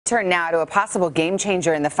turn now to a possible game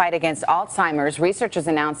changer in the fight against Alzheimer's. Researchers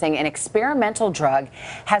announcing an experimental drug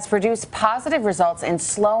has produced positive results in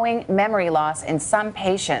slowing memory loss in some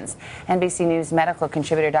patients. NBC News medical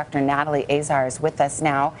contributor Dr. Natalie Azar is with us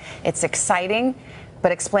now. It's exciting,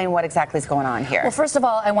 but explain what exactly is going on here. Well, first of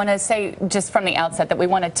all, I want to say just from the outset that we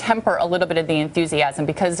want to temper a little bit of the enthusiasm,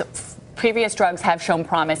 because previous drugs have shown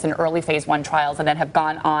promise in early phase 1 trials and then have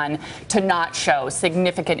gone on to not show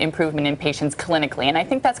significant improvement in patients clinically. And I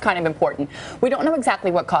think that's kind of important. We don't know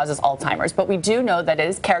exactly what causes Alzheimer's, but we do know that it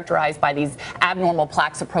is characterized by these abnormal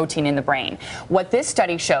plaques of protein in the brain. What this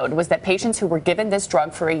study showed was that patients who were given this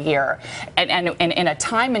drug for a year and in a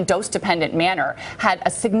time and dose dependent manner had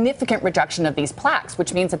a significant reduction of these plaques,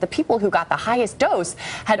 which means that the people who got the highest dose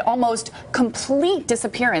had almost complete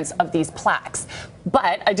disappearance of these plaques.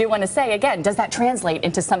 But I do want to say, again, does that translate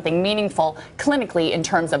into something meaningful clinically in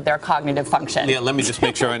terms of their cognitive function? Yeah, let me just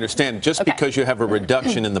make sure I understand. Just Okay. because you have a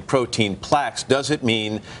reduction in the protein plaques, does it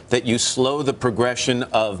mean that you slow the progression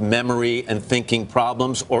of memory and thinking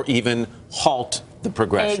problems, or even halt the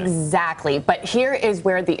progression? Exactly. But here is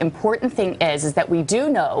where the important thing is that we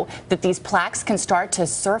do know that these plaques can start to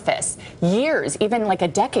surface years, even like a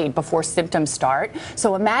decade before symptoms start.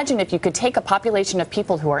 So imagine if you could take a population of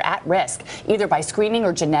people who are at risk, either by screening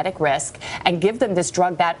or genetic risk, and give them this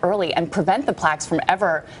drug that early and prevent the plaques from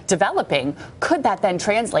ever developing. Could that then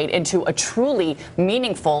translate into a truly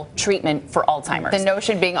meaningful treatment for Alzheimer's? The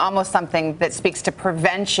notion being almost something that speaks to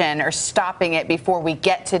prevention or stopping it before we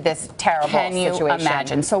get to this terrible situation.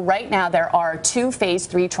 Imagine. So right now there are 2 phase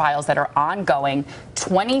 3 trials that are ongoing,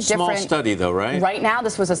 20 Small different. study though, right? Right now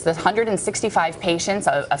this was 165 patients,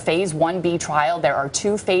 a phase 1B trial. There are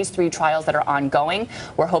 2 phase 3 trials that are ongoing.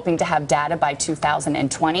 We're hoping to have data by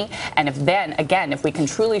 2020. And if then, again, if we can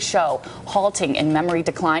truly show halting in memory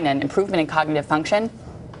decline and improvement in cognitive function,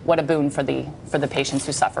 what a boon for the patients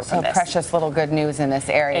who suffer from this. So precious little good news in this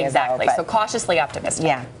area. Exactly. Though, so cautiously optimistic.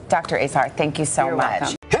 yeah. Dr. Azar, thank you so You're much.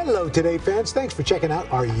 welcome. Hello Today fans, thanks for checking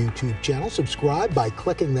out our YouTube channel. Subscribe by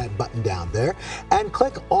clicking that button down there and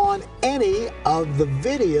click on any of the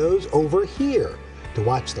videos over here to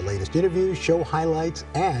watch the latest interviews, show highlights,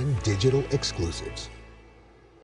 and digital exclusives.